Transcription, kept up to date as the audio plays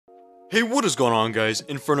Hey, what is going on, guys?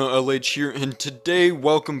 Inferno LH here, and today,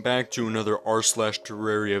 welcome back to another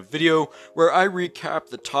r/Terraria video, where I recap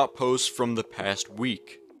the top posts from the past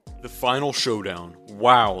week. The final showdown.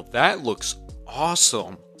 Wow, that looks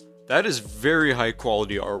awesome. That is very high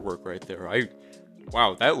quality artwork right there.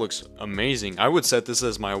 Wow, that looks amazing. I would set this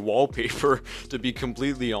as my wallpaper, to be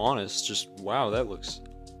completely honest. Just, wow, that looks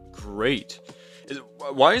great.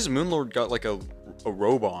 Why has Moonlord got like a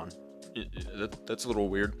robe on? That's a little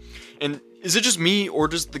weird. And is it just me, or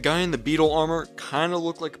does the guy in the beetle armor kind of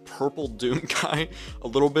look like a purple Doom guy a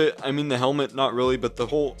little bit? I mean, the helmet, not really, but the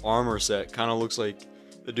whole armor set kind of looks like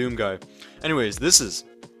the Doom guy. Anyways, this is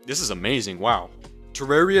amazing. Wow.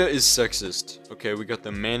 Terraria is sexist. Okay, we got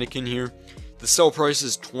the mannequin here. The sell price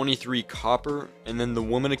is 23 copper, and then the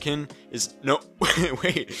womanikin is no.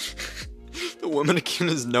 Wait. The womanikin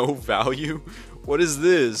is no value. What is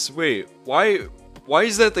this? Wait, why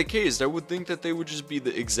is that the case? I would think that they would just be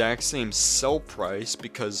the exact same sell price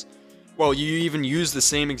because, well, you even use the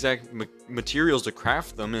same exact materials to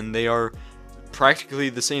craft them, and they are practically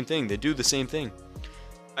the same thing. They do the same thing.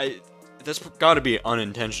 That's got to be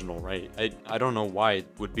unintentional, right? I don't know why it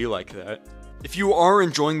would be like that. If you are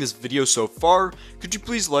enjoying this video so far, could you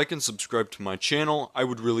please like and subscribe to my channel? I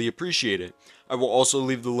would really appreciate it. I will also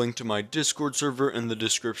leave the link to my Discord server in the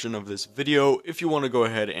description of this video if you want to go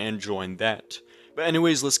ahead and join that. But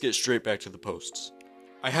anyways, let's get straight back to the posts.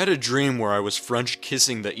 I had a dream where I was French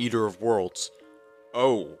kissing the Eater of Worlds.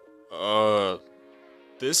 Oh,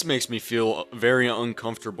 this makes me feel very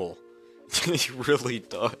uncomfortable. It really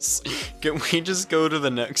does. Can we just go to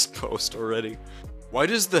the next post already? Why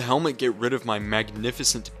does the helmet get rid of my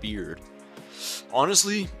magnificent beard?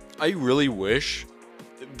 Honestly, I really wish,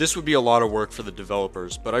 this would be a lot of work for the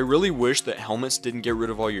developers, but I really wish that helmets didn't get rid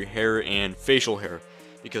of all your hair and facial hair,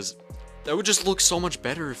 because that would just look so much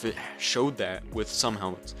better if it showed that with some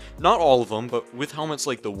helmets. Not all of them, but with helmets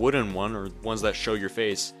like the wooden one or ones that show your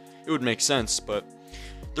face, it would make sense. But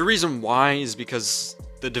the reason why is because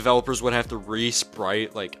the developers would have to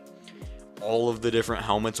re-sprite like all of the different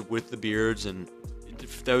helmets with the beards, and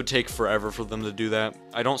that would take forever for them to do that.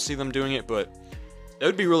 I don't see them doing it, but that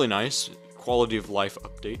would be really nice. Quality of life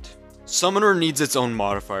update. Summoner needs its own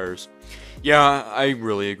modifiers. Yeah, I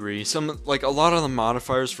really agree. A lot of the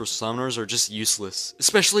modifiers for summoners are just useless.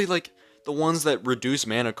 Especially, like, the ones that reduce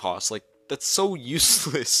mana cost. Like, that's so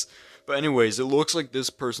useless. But anyways, it looks like this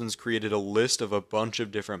person's created a list of a bunch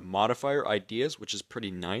of different modifier ideas, which is pretty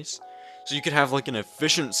nice. So you could have, like, an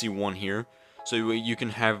efficiency one here. So you can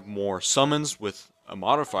have more summons with a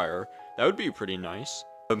modifier. That would be pretty nice.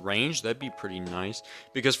 Range, that'd be pretty nice,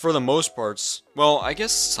 because for the most parts, well, I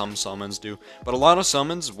guess some summons do, but a lot of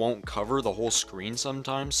summons won't cover the whole screen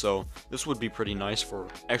sometimes, so this would be pretty nice for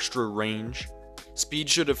extra range. Speed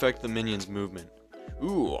should affect the minion's movement.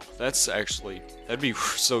 Ooh, that'd be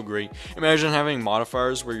so great. Imagine having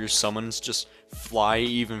modifiers where your summons just fly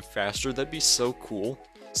even faster. That'd be so cool.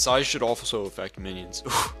 Size should also affect minions.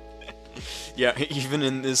 Yeah, even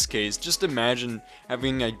in this case, just imagine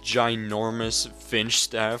having a ginormous Finch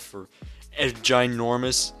staff, or a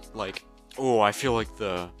ginormous, like, oh, I feel like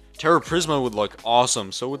the Terra Prisma would look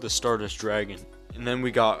awesome, so would the Stardust Dragon. And then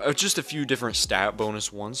we got just a few different stat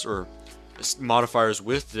bonus ones, or modifiers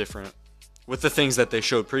with the things that they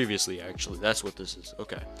showed previously, actually. That's what this is.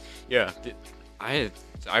 Okay. Yeah,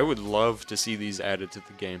 I would love to see these added to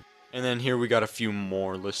the game. And then here we got a few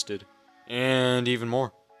more listed. And even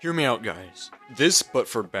more. Hear me out, guys. This, but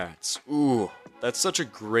for bats. Ooh, that's such a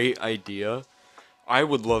great idea. I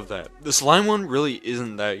would love that. The slime one really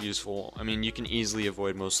isn't that useful. I mean, you can easily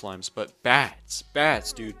avoid most slimes, but bats,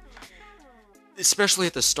 dude. Especially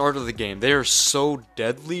at the start of the game. They are so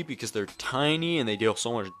deadly because they're tiny and they deal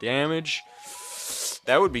so much damage.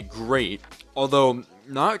 That would be great. Although,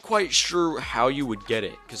 not quite sure how you would get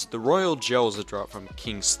it, because the royal gel is a drop from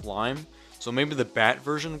King Slime. So maybe the bat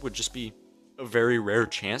version would just be a very rare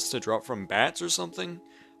chance to drop from bats or something.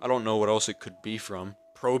 I don't know what else it could be from.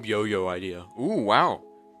 Probe yo-yo idea. Ooh, wow.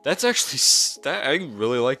 That's actually, I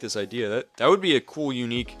really like this idea. That would be a cool,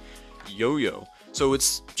 unique yo-yo. So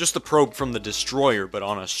it's just the probe from the destroyer, but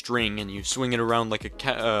on a string, and you swing it around like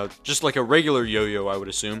just like a regular yo-yo, I would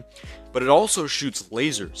assume. But it also shoots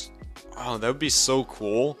lasers. Oh, that would be so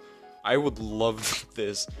cool. I would love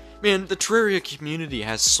this. Man, the Terraria community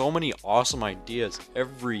has so many awesome ideas.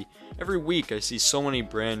 Every week I see so many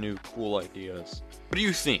brand new cool ideas. What do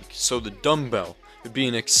you think? So the dumbbell would be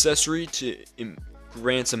an accessory to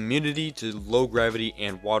grants immunity to low gravity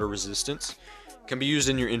and water resistance. Can be used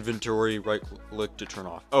in your inventory, right click to turn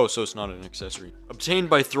off. Oh, so it's not an accessory. Obtained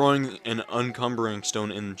by throwing an uncumbering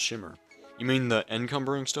stone in shimmer. You mean the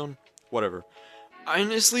encumbering stone? Whatever.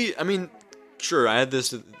 Honestly, I mean, sure, add this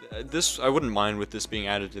to this. I wouldn't mind with this being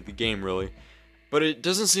added to the game, really. But it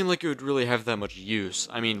doesn't seem like it would really have that much use.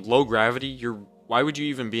 I mean, low gravity, why would you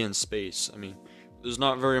even be in space? I mean, there's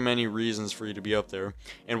not very many reasons for you to be up there.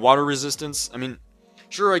 And water resistance, I mean,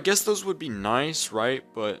 sure, I guess those would be nice, right?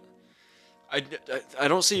 But I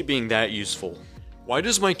don't see it being that useful. Why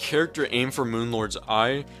does my character aim for Moonlord's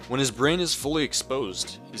eye when his brain is fully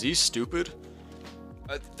exposed? Is he stupid?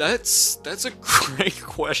 That's a great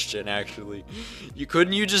question, actually.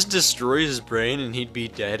 Couldn't you just destroy his brain and he'd be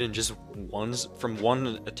dead in just from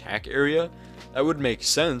one attack area? That would make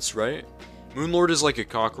sense, right? Moonlord is like a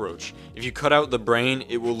cockroach. If you cut out the brain,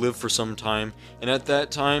 it will live for some time, and at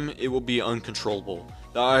that time, it will be uncontrollable.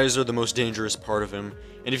 The eyes are the most dangerous part of him,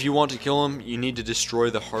 and if you want to kill him, you need to destroy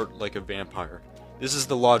the heart like a vampire. This is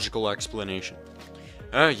the logical explanation.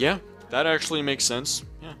 Yeah, that actually makes sense.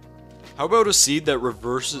 Yeah. How about a seed that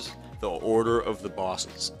reverses the order of the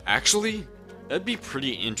bosses? Actually, that'd be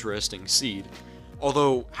pretty interesting seed.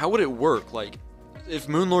 Although, how would it work? Like, if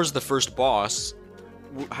Moonlord's the first boss,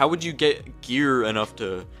 how would you get gear enough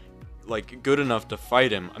to, like, good enough to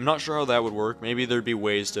fight him? I'm not sure how that would work. Maybe there'd be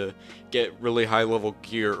ways to get really high level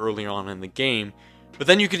gear early on in the game, but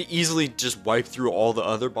then you could easily just wipe through all the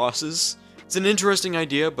other bosses. It's an interesting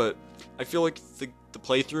idea, but I feel like the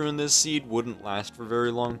playthrough in this seed wouldn't last for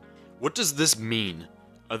very long. What does this mean?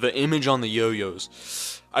 The image on the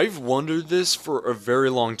yo-yos. I've wondered this for a very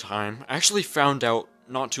long time. I actually found out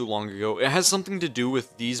not too long ago. It has something to do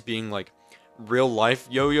with these being like real life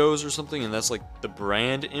yo-yos or something, and that's like the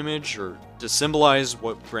brand image, or to symbolize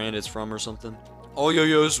what brand it's from or something. All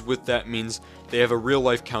yo-yos with that means they have a real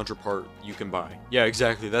life counterpart you can buy. Yeah,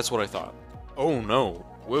 exactly, that's what I thought. Oh no,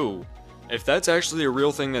 whoa. If that's actually a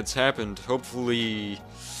real thing that's happened, hopefully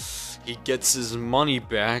he gets his money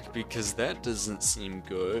back, because that doesn't seem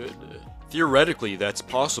good. Theoretically, that's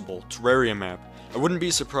possible. Terraria map. I wouldn't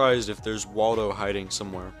be surprised if there's Waldo hiding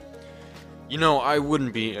somewhere. You know, I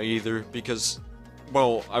wouldn't be either, because,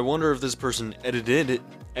 well, I wonder if this person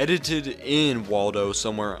edited in Waldo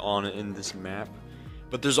somewhere in this map.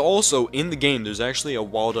 But there's also, in the game, there's actually a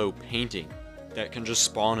Waldo painting that can just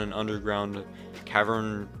spawn in underground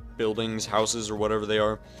cavern buildings, houses, or whatever they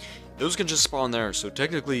are. Those can just spawn there, so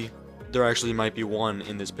technically there actually might be one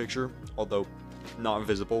in this picture, although not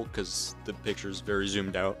visible because the picture is very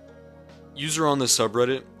zoomed out. User on the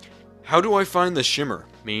subreddit: how do I find the shimmer?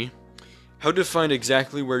 Me. How to find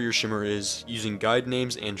exactly where your shimmer is using guide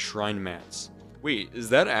names and shrine mats. Wait, is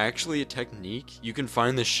that actually a technique? You can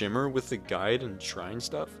find the shimmer with the guide and shrine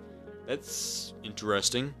stuff? That's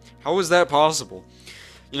interesting. How is that possible?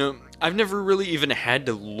 You know, I've never really even had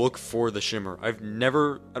to look for the shimmer. I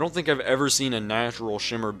don't think I've ever seen a natural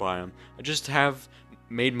shimmer biome. I just have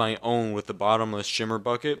made my own with the bottomless shimmer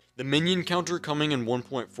bucket. The minion counter coming in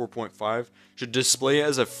 1.4.5 should display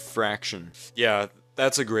as a fraction. Yeah,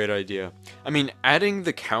 that's a great idea. I mean, adding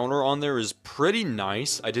the counter on there is pretty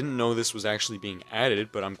nice. I didn't know this was actually being added,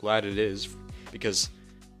 but I'm glad it is, because,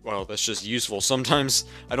 well, that's just useful. Sometimes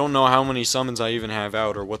I don't know how many summons I even have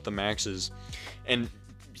out or what the max is. And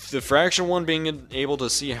the fraction one, being able to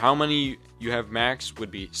see how many you have max would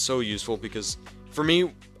be so useful, because for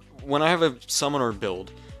me, when I have a summoner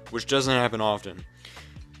build, which doesn't happen often,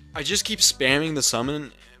 I just keep spamming the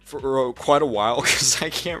summon for quite a while, because I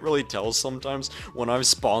can't really tell sometimes when I've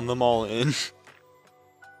spawned them all in.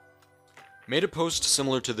 Made a post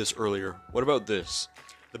similar to this earlier. What about this?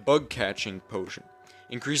 The bug catching potion.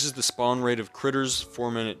 Increases the spawn rate of critters,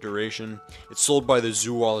 4-minute duration. It's sold by the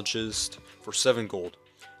zoologist for 7 gold.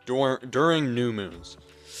 During new moons.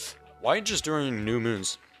 Why just during new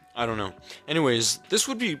moons? I don't know. Anyways, this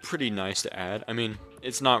would be pretty nice to add. I mean,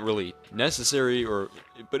 it's not really necessary,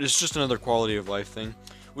 but it's just another quality of life thing.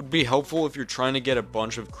 Would be helpful if you're trying to get a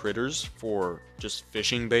bunch of critters for just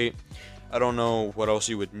fishing bait. I don't know what else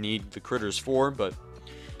you would need the critters for, but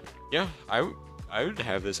yeah, I would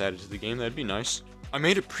have this added to the game. That'd be nice. I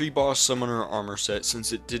made a pre-boss summoner armor set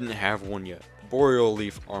since it didn't have one yet. Boreal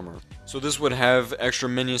leaf armor. So this would have extra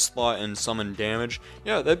minion slot and summon damage.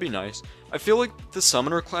 Yeah, that'd be nice. I feel like the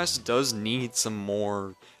summoner class does need some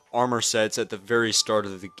more armor sets at the very start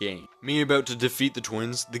of the game. Me about to defeat the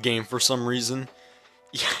twins, the game for some reason.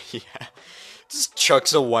 Yeah. Just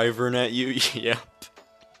chucks a wyvern at you. Yep.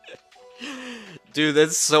 Dude,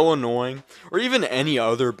 that's so annoying. Or even any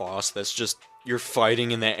other boss that's just, you're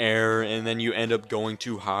fighting in the air, and then you end up going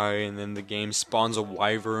too high, and then the game spawns a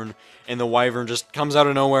wyvern, and the wyvern just comes out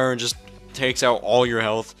of nowhere and just takes out all your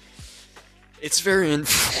health. It's very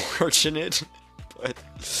unfortunate, but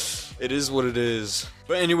It is what it is.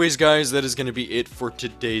 But anyways guys, that is going to be it for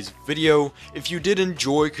today's video. If you did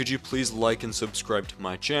enjoy, could you please like and subscribe to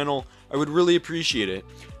my channel? I would really appreciate it.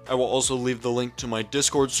 I will also leave the link to my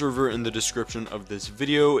Discord server in the description of this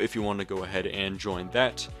video if you want to go ahead and join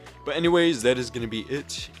that. But anyways, that is going to be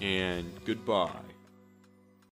it, and goodbye.